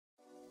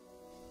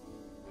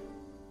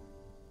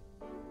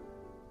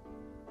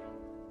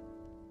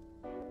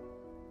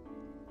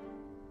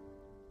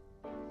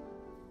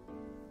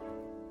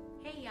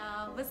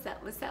What's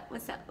up?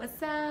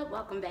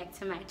 Welcome back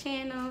to my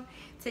channel.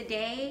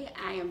 Today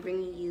I am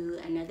bringing you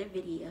another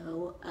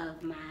video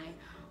of my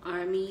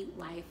Army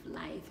Wife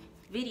Life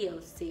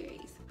video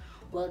series.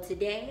 Well,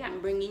 today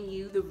I'm bringing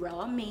you the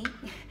raw me.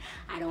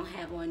 I don't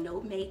have on no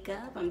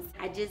makeup.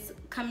 I just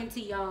coming to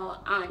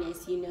y'all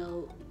honest, you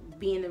know,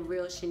 being the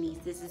real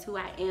Shanise. This is who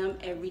I am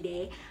every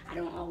day. I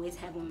don't always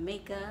have on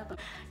makeup.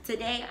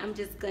 Today I'm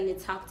just gonna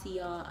talk to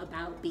y'all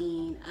about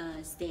being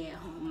a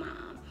stay-at-home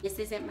mom. This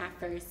isn't my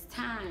first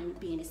time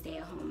being a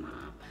stay-at-home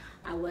mom.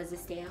 I was a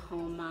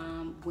stay-at-home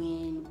mom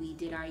when we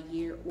did our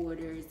year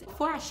orders.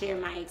 Before I share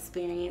my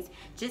experience,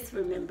 just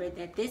remember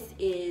that this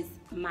is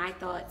my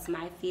thoughts,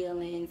 my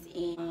feelings,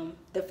 and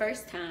the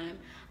first time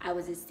I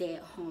was a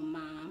stay-at-home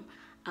mom,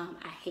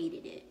 I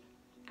hated it.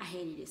 I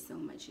hated it so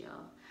much,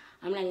 y'all.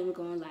 I'm not even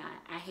gonna lie,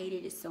 I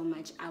hated it so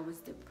much. I was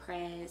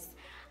depressed,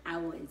 I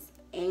was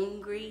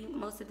angry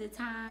most of the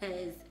time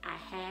because I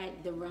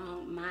had the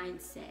wrong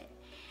mindset.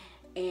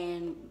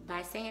 And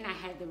by saying I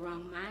had the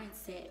wrong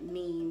mindset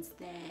means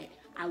that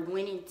I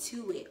went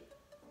into it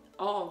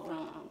all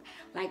wrong.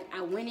 Like,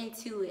 I went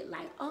into it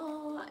like,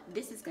 oh,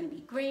 this is gonna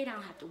be great, I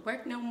don't have to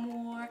work no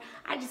more.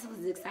 I just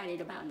was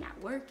excited about not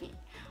working.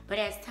 But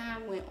as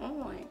time went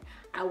on,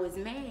 I was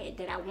mad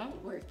that I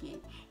wasn't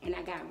working, and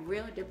I got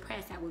real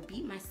depressed. I would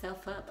beat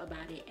myself up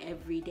about it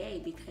every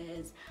day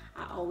because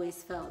I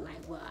always felt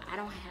like, well, I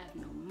don't have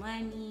no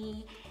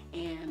money,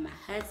 and my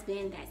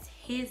husband, that's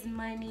his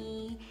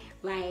money.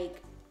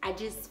 Like, I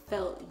just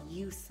felt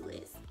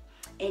useless.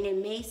 And it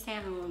may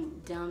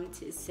sound dumb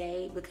to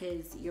say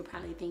because you're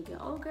probably thinking,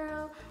 oh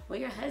girl, well,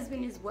 your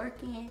husband is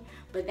working.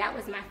 But that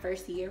was my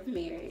first year of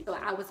marriage. So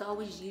I was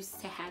always used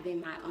to having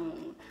my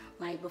own.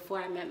 Like, before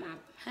I met my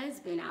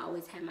husband, I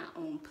always had my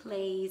own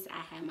place.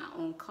 I had my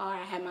own car.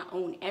 I had my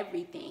own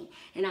everything.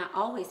 And I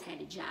always had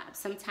a job,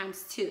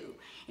 sometimes two.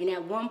 And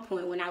at one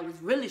point when I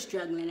was really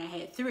struggling, I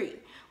had three.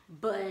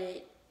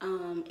 But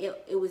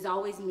it was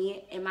always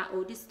me and my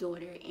oldest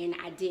daughter, and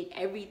I did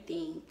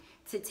everything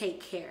to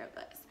take care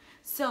of us.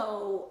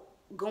 So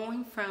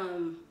going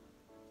from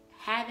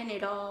having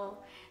it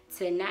all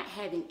to not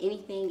having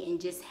anything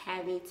and just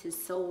having to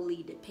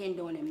solely depend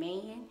on a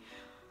man,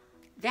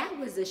 that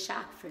was a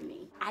shock for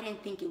me. I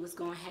didn't think it was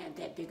gonna have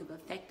that big of an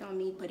effect on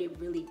me, but it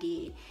really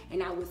did.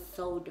 And I was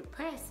so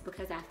depressed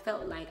because I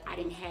felt like I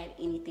didn't have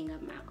anything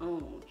of my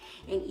own.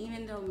 And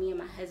even though me and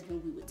my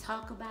husband, we would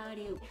talk about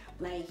it,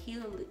 like,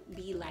 he'll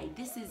be like,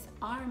 this is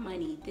our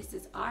money, this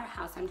is our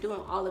house, I'm doing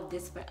all of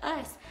this for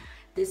us.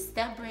 The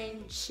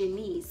stubborn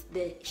Shanise,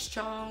 the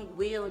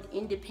strong-willed,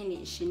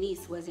 independent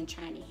Shanise wasn't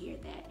trying to hear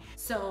that.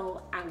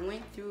 So I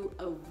went through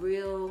a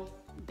real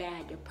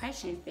bad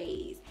depression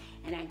phase,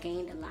 and I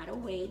gained a lot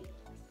of weight.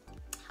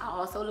 I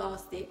also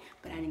lost it,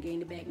 but I didn't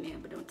gain it back now,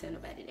 but don't tell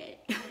nobody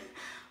that.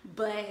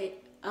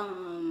 But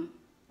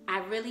I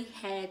really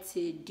had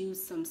to do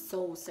some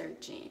soul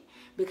searching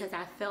because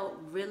I felt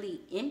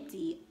really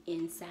empty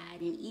inside.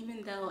 And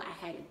even though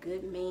I had a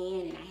good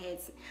man and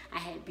I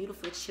had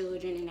beautiful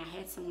children and I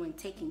had someone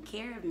taking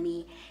care of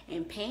me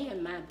and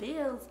paying my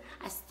bills,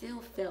 I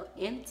still felt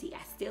empty.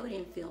 I still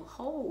didn't feel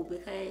whole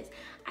because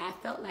I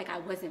felt like I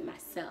wasn't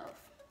myself,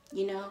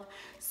 you know?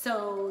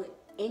 So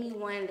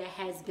anyone that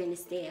has been a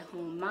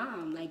stay-at-home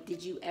mom, like,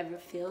 did you ever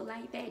feel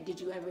like that? Did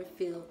you ever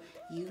feel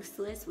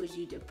useless? Was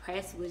you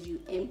depressed? Was you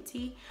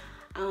empty?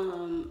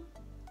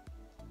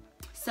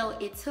 So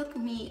it took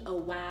me a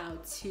while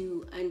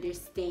to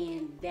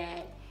understand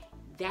that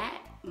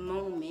that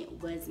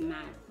moment was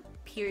my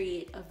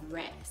period of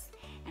rest,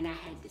 and I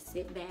had to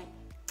sit back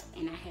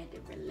and I had to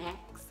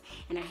relax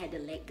and I had to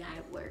let God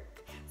work.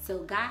 So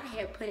God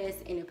had put us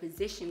in a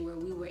position where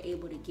we were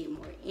able to get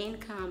more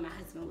income. My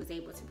husband was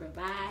able to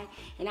provide,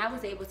 and I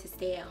was able to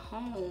stay at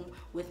home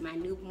with my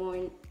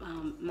newborn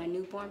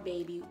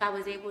baby. I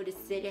was able to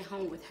sit at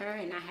home with her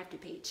and not have to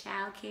pay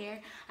child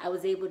care. I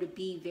was able to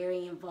be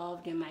very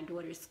involved in my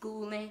daughter's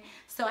schooling.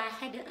 So I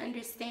had to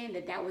understand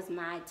that that was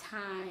my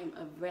time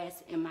of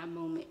rest and my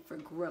moment for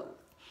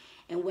growth.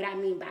 And what I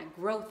mean by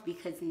growth,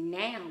 because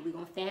now we're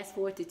gonna fast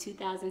forward to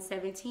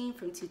 2017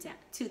 from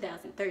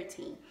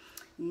 2013.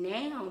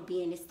 Now,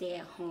 being a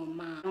stay-at-home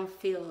mom, I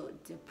don't feel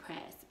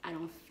depressed. I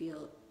don't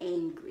feel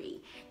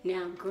angry.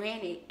 Now,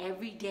 granted,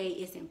 every day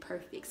isn't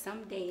perfect.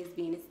 Some days,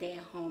 being a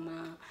stay-at-home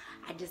mom,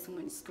 I just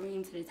want to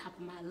scream to the top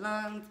of my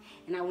lungs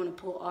and I want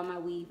to pull all my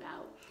weave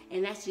out.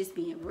 And that's just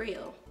being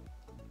real.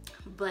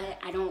 But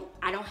I don't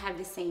have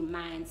the same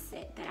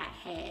mindset that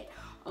I had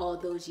all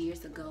those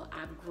years ago.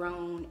 I've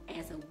grown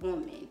as a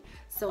woman,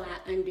 so I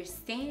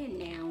understand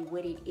now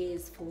what it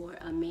is for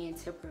a man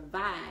to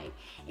provide,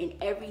 and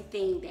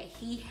everything that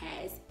he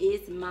has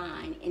is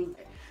mine, and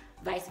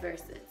vice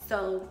versa.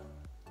 So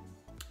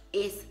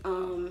it's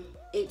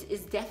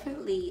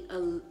definitely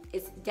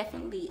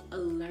a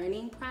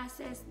learning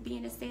process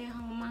being a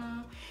stay-at-home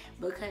mom,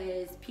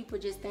 because people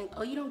just think,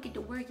 oh, you don't get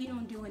to work, you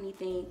don't do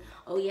anything.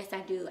 Oh yes,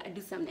 I do. I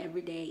do something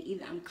every day.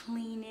 Either I'm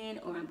cleaning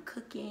or I'm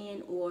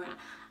cooking or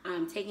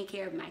I'm taking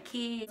care of my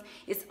kids.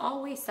 It's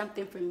always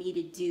something for me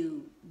to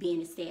do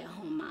being a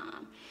stay-at-home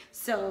mom.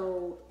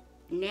 So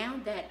now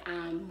that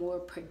I'm more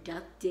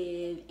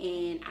productive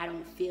and I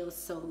don't feel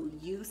so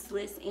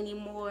useless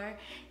anymore,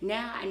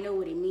 now I know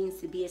what it means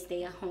to be a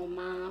stay-at-home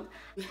mom.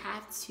 You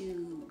have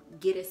to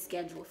get a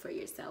schedule for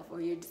yourself,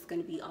 or you're just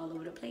gonna be all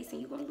over the place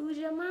and you're gonna lose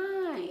your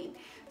mind.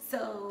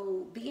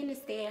 So being a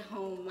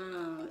stay-at-home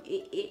mom,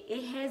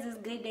 it has its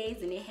good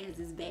days and it has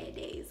its bad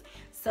days.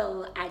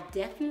 So I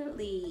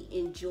definitely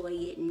enjoy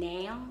it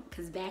now,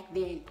 because back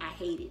then I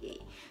hated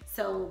it.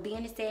 So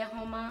being a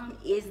stay-at-home mom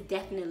is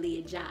definitely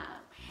a job.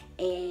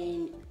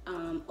 And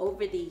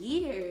over the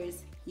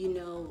years, you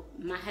know,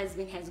 my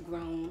husband has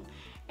grown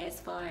as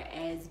far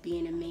as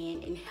being a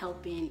man and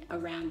helping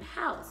around the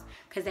house.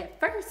 Because at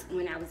first,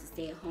 when I was a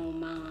stay-at-home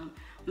mom,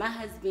 my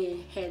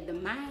husband had the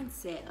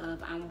mindset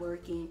of, I'm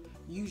working,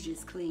 you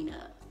just clean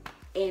up.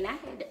 And I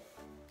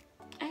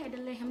had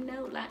to let him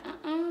know, like,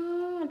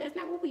 that's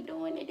not what we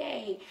doing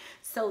today.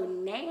 So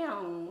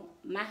now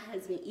my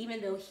husband,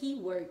 even though he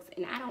works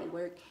and I don't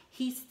work,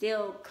 he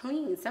still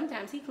cleans.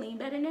 Sometimes he cleans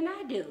better than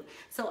I do.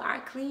 So our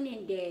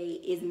cleaning day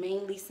is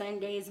mainly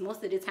Sundays.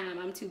 Most of the time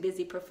I'm too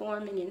busy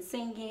performing and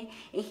singing,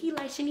 and he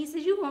like, Shanise,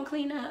 says, you gonna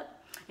clean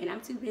up? And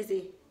I'm too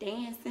busy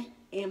dancing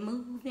and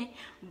moving.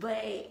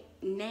 But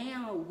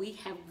now we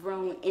have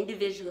grown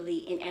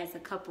individually and as a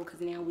couple,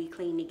 because now we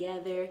clean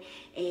together,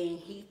 and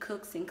he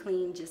cooks and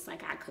cleans just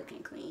like I cook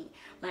and clean.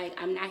 Like,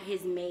 I'm not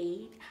his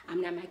maid,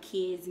 I'm not my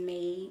kid's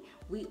maid.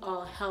 We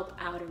all help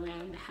out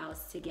around the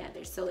house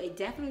together. So it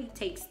definitely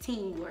takes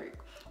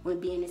teamwork when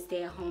being a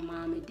stay-at-home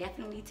mom. It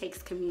definitely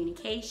takes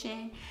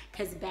communication,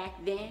 because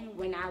back then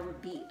when I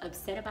would be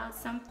upset about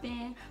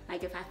something,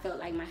 like if I felt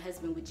like my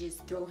husband would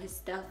just throw his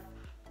stuff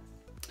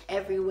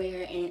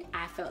everywhere and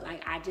I felt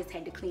like I just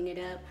had to clean it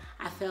up,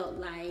 I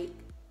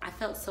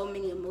felt so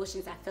many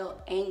emotions. I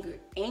felt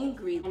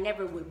angry. I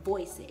never would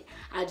voice it.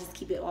 I just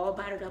keep it all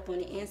bottled up on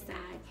the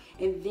inside,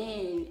 and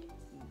then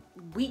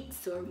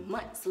weeks or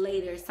months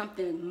later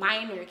something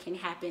minor can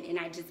happen and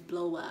I just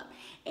blow up,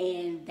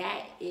 and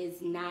that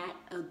is not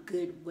a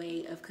good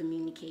way of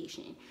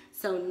communication.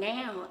 So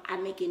now I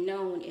make it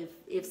known,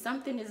 if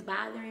something is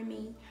bothering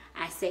me,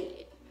 I say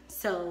it.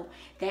 So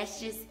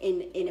that's just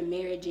in a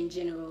marriage in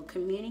general.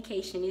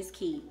 Communication is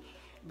key.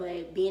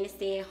 But being a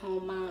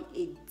stay-at-home mom,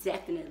 you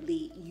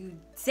definitely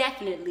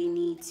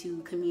need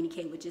to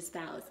communicate with your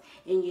spouse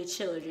and your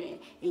children,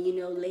 and, you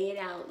know, lay it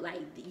out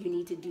like, you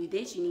need to do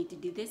this, you need to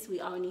do this. We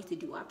all need to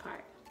do our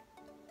part.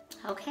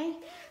 Okay?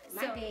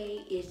 My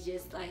day is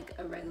just like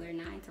a regular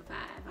 9 to 5.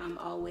 I'm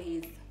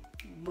always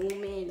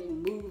booming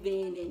and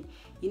moving and,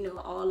 you know,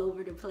 all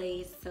over the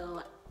place.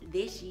 So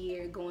this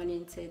year, going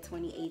into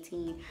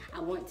 2018, I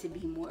want to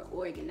be more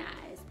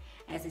organized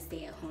as a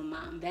stay-at-home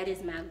mom. That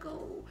is my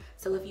goal.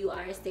 So if you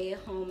are a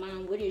stay-at-home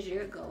mom, what is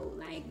your goal?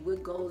 Like,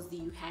 what goals do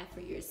you have for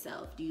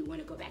yourself? Do you want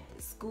to go back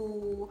to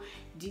school?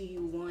 Do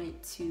you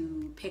want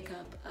to pick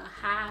up a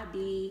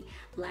hobby?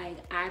 Like,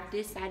 I've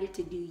decided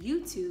to do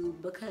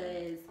YouTube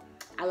because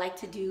I like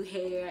to do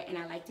hair and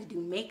I like to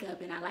do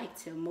makeup and I like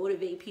to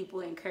motivate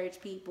people,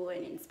 encourage people,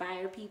 and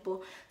inspire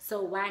people.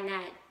 So why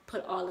not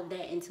put all of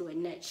that into a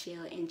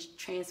nutshell and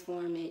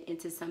transform it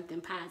into something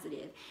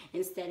positive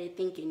instead of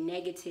thinking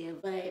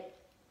negative? But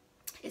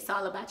it's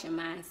all about your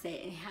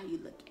mindset and how you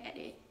look at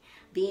it.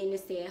 Being a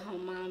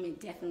stay-at-home mom,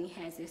 it definitely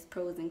has its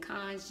pros and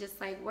cons,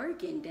 just like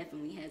working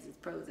definitely has its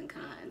pros and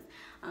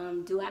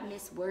cons. Do I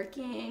miss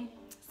working?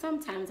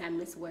 Sometimes I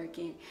miss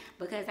working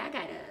because I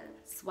got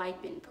a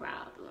swiping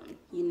problem,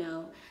 you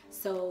know?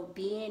 So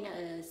being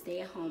a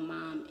stay-at-home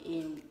mom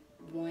and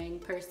one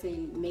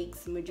person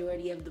makes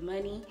majority of the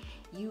money,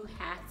 you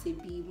have to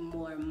be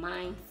more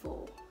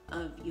mindful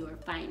of your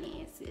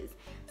finances.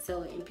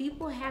 So, and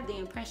people have the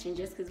impression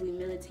just because we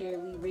military,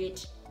 we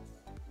rich.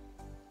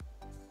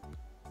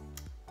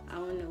 I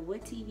don't know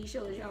what TV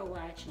shows y'all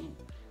watching.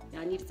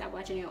 Y'all need to stop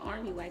watching an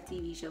army wife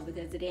TV show,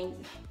 because it ain't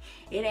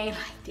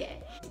like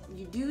that.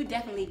 You do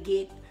definitely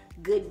get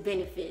good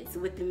benefits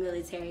with the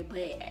military,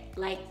 but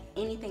like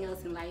anything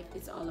else in life,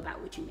 it's all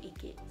about what you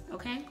make it,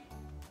 okay?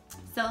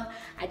 So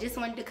I just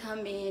wanted to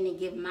come in and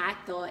give my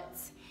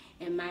thoughts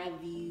and my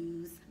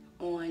views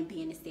on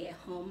being a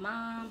stay-at-home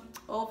mom.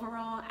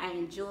 Overall, I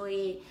enjoy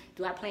it.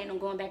 Do I plan on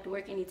going back to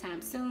work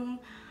anytime soon?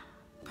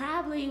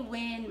 Probably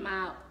when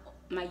my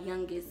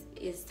youngest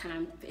it's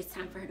time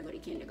for her to go to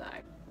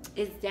kindergarten.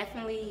 It's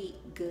definitely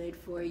good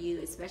for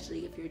you,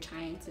 especially if you're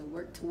trying to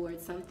work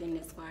towards something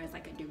as far as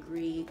like a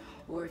degree,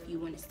 or if you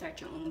want to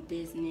start your own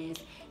business.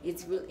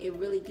 It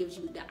really gives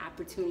you the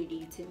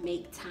opportunity to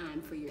make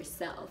time for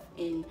yourself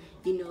and,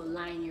 you know,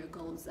 line your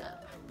goals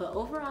up. But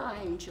overall,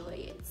 I enjoy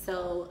it.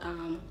 So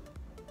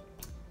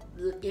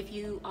if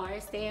you are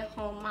a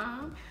stay-at-home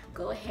mom,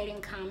 Go ahead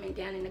and comment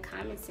down in the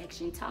comment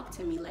section. Talk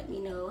to me. Let me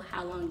know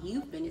how long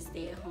you've been a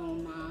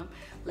stay-at-home mom.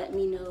 Let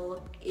me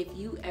know if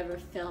you ever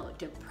felt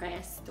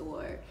depressed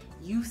or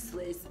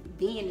useless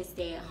being a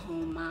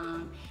stay-at-home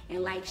mom,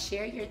 and like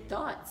share your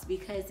thoughts,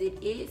 because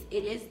it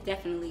is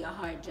definitely a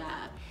hard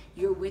job.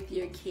 You're with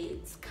your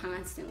kids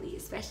constantly,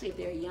 especially if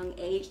they're a young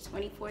age,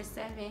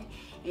 24/7,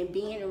 and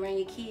being around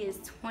your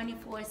kids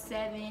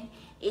 24/7,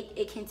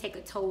 it can take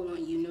a toll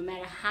on you. No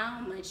matter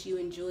how much you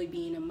enjoy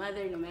being a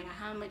mother, no matter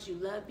how much you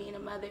love being a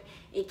mother,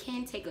 it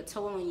can take a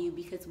toll on you,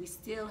 because we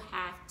still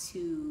have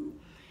to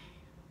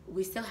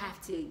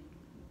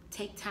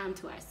take time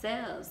to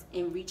ourselves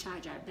and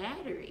recharge our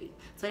battery.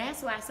 So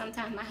that's why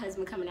sometimes my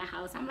husband come in the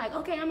house, I'm like,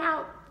 okay, I'm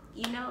out.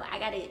 You know, I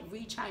gotta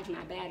recharge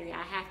my battery.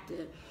 I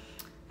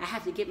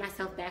have to get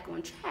myself back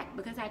on track,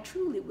 because I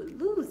truly would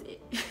lose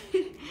it.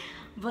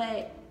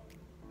 But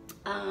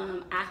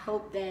I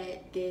hope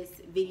that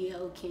this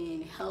video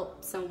can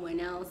help someone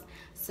else,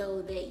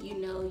 so that you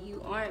know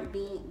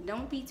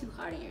don't be too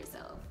hard on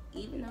yourself.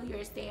 Even though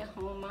you're a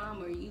stay-at-home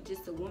mom, or you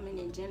just a woman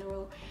in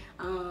general,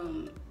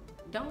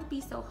 don't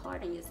be so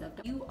hard on yourself.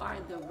 You are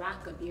the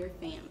rock of your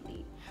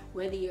family.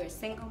 Whether you're a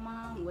single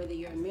mom, whether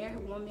you're a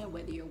married woman,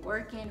 whether you're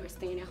working or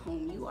staying at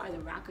home, you are the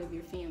rock of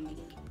your family.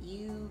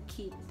 You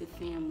keep the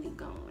family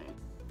going.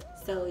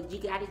 So you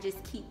gotta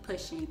just keep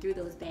pushing through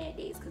those bad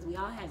days, because we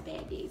all have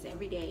bad days.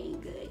 Every day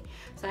ain't good.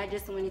 So I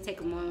just want to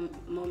take a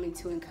moment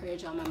to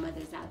encourage all my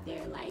mothers out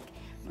there. Like,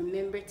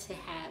 remember to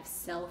have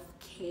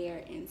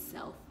self-care and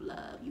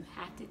self-love. You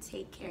have to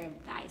take care of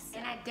thyself.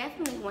 And I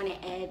definitely want to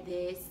add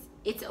this.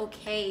 It's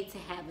okay to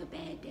have a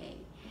bad day.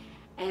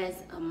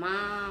 As a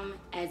mom,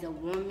 as a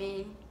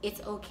woman,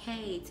 it's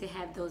okay to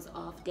have those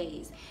off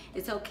days.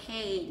 It's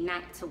okay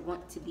not to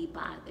want to be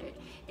bothered.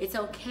 It's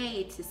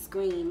okay to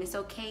scream. It's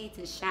okay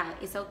to shout.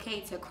 It's okay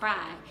to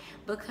cry,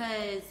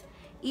 because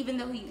even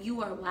though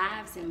you are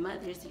wives and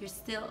mothers, you're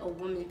still a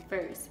woman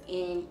first.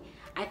 And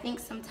I think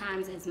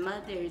sometimes as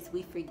mothers,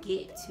 we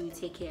forget to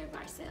take care of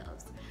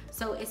ourselves.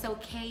 So it's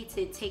okay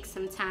to take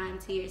some time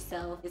to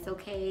yourself. It's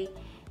okay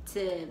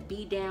to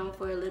be down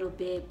for a little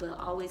bit, but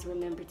always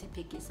remember to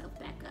pick yourself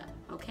back up,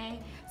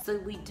 okay? So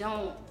we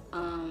don't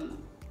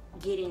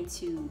get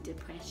into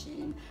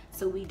depression,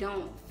 so we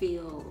don't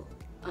feel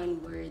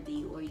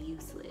unworthy or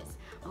useless,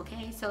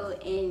 okay? So,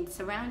 and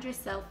surround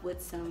yourself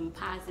with some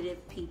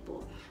positive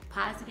people,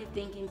 positive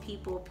thinking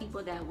people,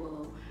 people that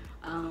will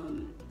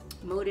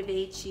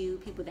motivate you,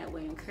 people that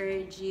will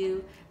encourage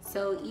you.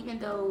 So even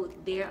though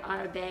there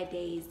are bad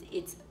days,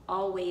 it's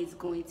always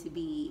going to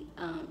be,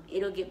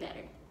 it'll get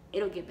better.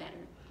 It'll get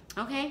better,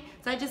 okay?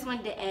 So I just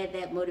wanted to add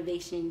that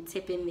motivation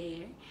tip in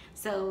there.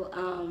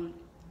 So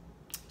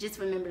just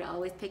remember to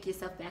always pick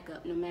yourself back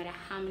up, no matter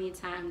how many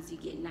times you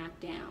get knocked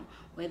down.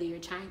 Whether you're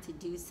trying to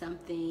do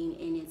something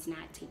and it's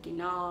not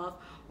taking off,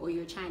 or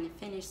you're trying to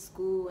finish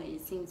school and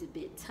it seems a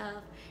bit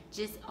tough,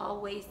 just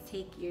always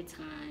take your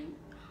time.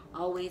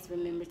 Always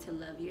remember to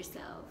love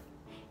yourself,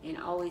 and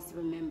always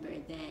remember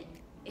that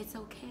it's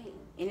okay,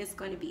 and it's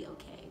going to be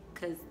okay,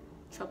 because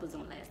troubles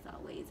don't last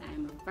always. I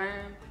am a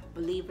firm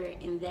believer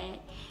in that.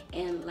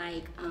 And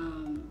like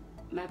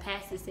my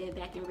pastor said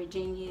back in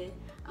Virginia,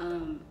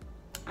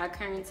 our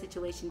current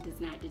situation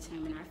does not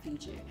determine our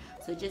future.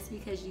 So just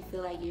because you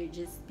feel like you're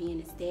just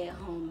being a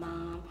stay-at-home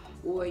mom,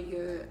 or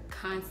you're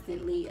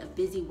constantly a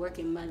busy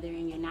working mother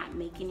and you're not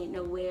making it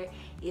nowhere,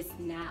 it's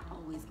not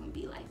always going to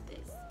be like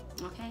this.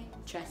 Okay,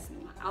 trust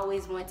me. I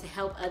always want to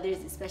help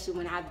others, especially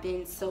when I've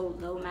been so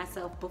low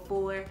myself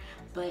before,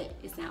 but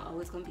it's not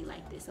always gonna be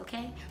like this,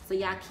 okay? So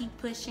y'all keep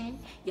pushing,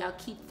 y'all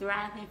keep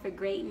thriving for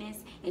greatness,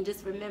 and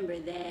just remember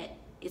that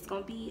it's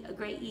gonna be a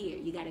great year.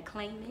 You gotta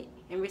claim it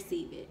and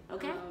receive it,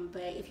 okay?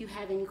 But if you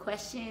have any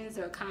questions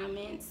or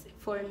comments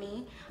for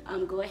me,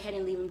 go ahead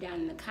and leave them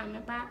down in the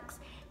comment box.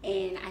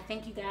 And I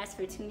thank you guys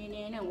for tuning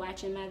in and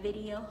watching my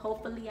video.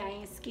 Hopefully I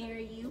ain't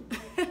scary you.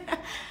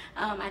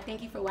 I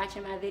thank you for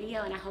watching my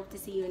video, and I hope to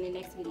see you in the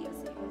next video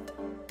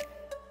soon.